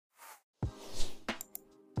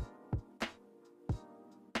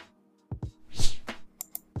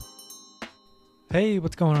Hey,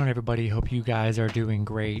 what's going on, everybody? Hope you guys are doing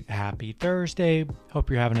great. Happy Thursday. Hope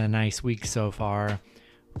you're having a nice week so far.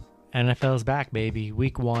 NFL's back, baby.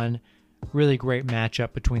 Week 1. Really great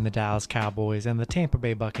matchup between the Dallas Cowboys and the Tampa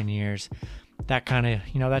Bay Buccaneers. That kind of,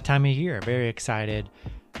 that time of year. Very excited.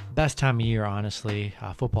 Best time of year, honestly.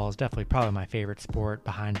 Football is definitely probably my favorite sport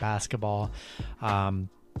behind basketball.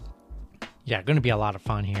 Going to be a lot of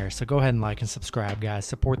fun here. So go ahead and like and subscribe, guys.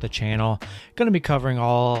 Support the channel. Going to be covering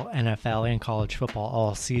all NFL and college football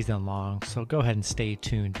all season long. So go ahead and stay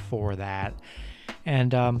tuned for that.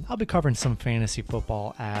 And I'll be covering some fantasy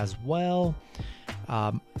football as well.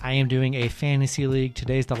 I am doing a fantasy league.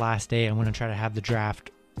 Today's the last day. I'm going to try to have the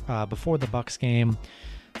draft before the Bucs game.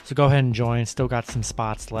 So go ahead and join. Still got some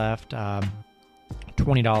spots left.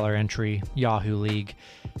 $20 entry, Yahoo League.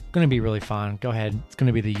 Going to be really fun. Go ahead. It's going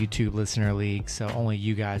to be the YouTube Listener League, so only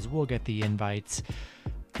you guys will get the invites.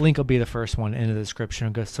 Link will be the first one in the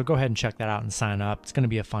description, so go ahead and check that out and sign up. It's going to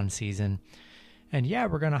be a fun season. And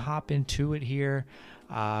we're going to hop into it here.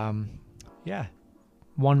 One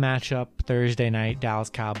matchup, Thursday night, Dallas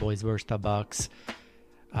Cowboys versus the Bucs.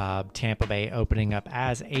 Tampa Bay opening up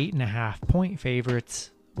as 8.5-point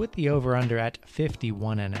favorites with the over-under at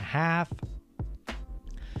 51.5.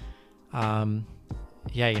 Going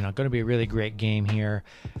to be a really great game here.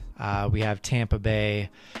 We have Tampa Bay,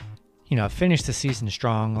 finished the season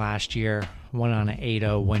strong last year, went on an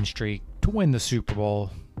 8-0 win streak to win the Super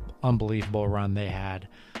Bowl. Unbelievable run they had.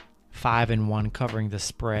 5-1 covering the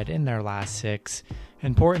spread in their last 6.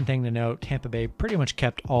 Important thing to note, Tampa Bay pretty much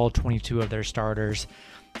kept all 22 of their starters.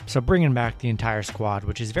 So bringing back the entire squad,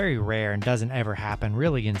 which is very rare and doesn't ever happen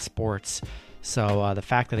really in sports. So the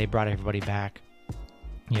fact that they brought everybody back,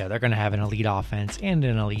 they're going to have an elite offense and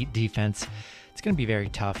an elite defense. It's going to be very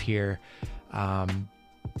tough here. It's going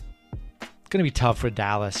to be tough for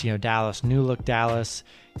Dallas. Dallas, new look Dallas,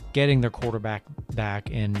 getting their quarterback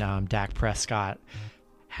back in Dak Prescott.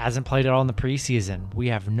 Hasn't played at all in the preseason. We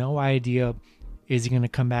have no idea. Is he going to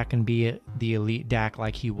come back and be the elite Dak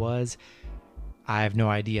like he was? I have no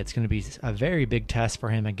idea. It's going to be a very big test for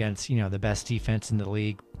him against, the best defense in the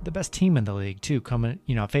league, the best team in the league too. Coming,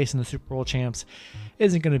 facing the Super Bowl champs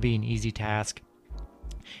isn't going to be an easy task.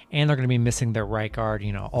 And they're going to be missing their right guard,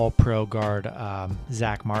 all-pro guard,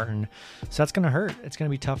 Zach Martin. So that's going to hurt. It's going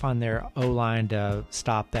to be tough on their O-line to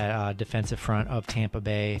stop that defensive front of Tampa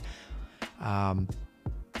Bay.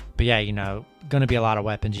 Going to be a lot of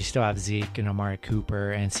weapons. You still have Zeke and Amari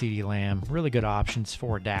Cooper and CeeDee Lamb. Really good options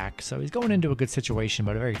for Dak. So he's going into a good situation,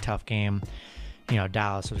 but a very tough game.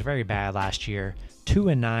 Dallas was very bad last year.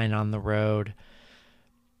 2-9 on the road.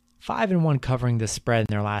 5-1 covering the spread in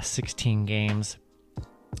their last 16 games.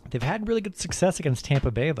 They've had really good success against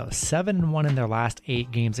Tampa Bay, though. 7-1 in their last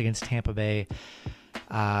 8 games against Tampa Bay.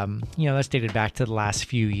 That's dated back to the last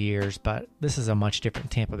few years, but this is a much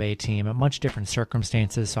different Tampa Bay team, a much different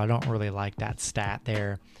circumstances, so I don't really like that stat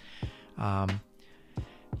there. Going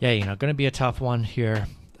to be a tough one here.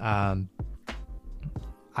 I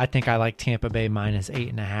think I like Tampa Bay minus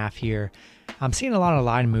 8.5 here. I'm seeing a lot of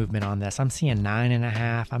line movement on this. I'm seeing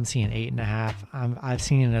 9.5. I'm seeing 8.5. I've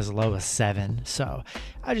seen it as low as 7. So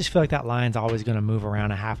I just feel like that line's always going to move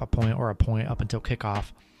around a half a point or a point up until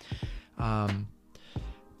kickoff.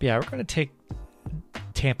 We're going to take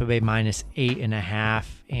Tampa Bay minus 8.5.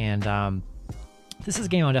 And this is a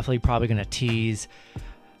game I'm definitely probably going to tease.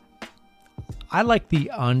 I like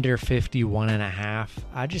the under 51.5.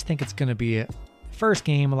 I just think it's going to be a first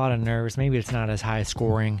game, a lot of nerves. Maybe it's not as high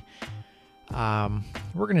scoring. We're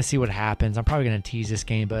going to see what happens. I'm probably going to tease this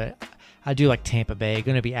game, but I do like Tampa Bay.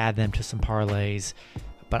 Going to be add them to some parlays.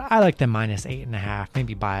 But I like them minus 8.5,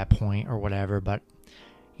 maybe by a point or whatever. But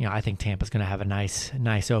I think Tampa's going to have a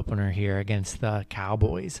nice opener here against the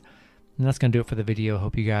Cowboys. And that's going to do it for the video.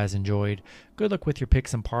 Hope you guys enjoyed. Good luck with your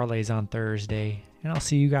picks and parlays on Thursday. And I'll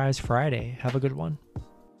see you guys Friday. Have a good one.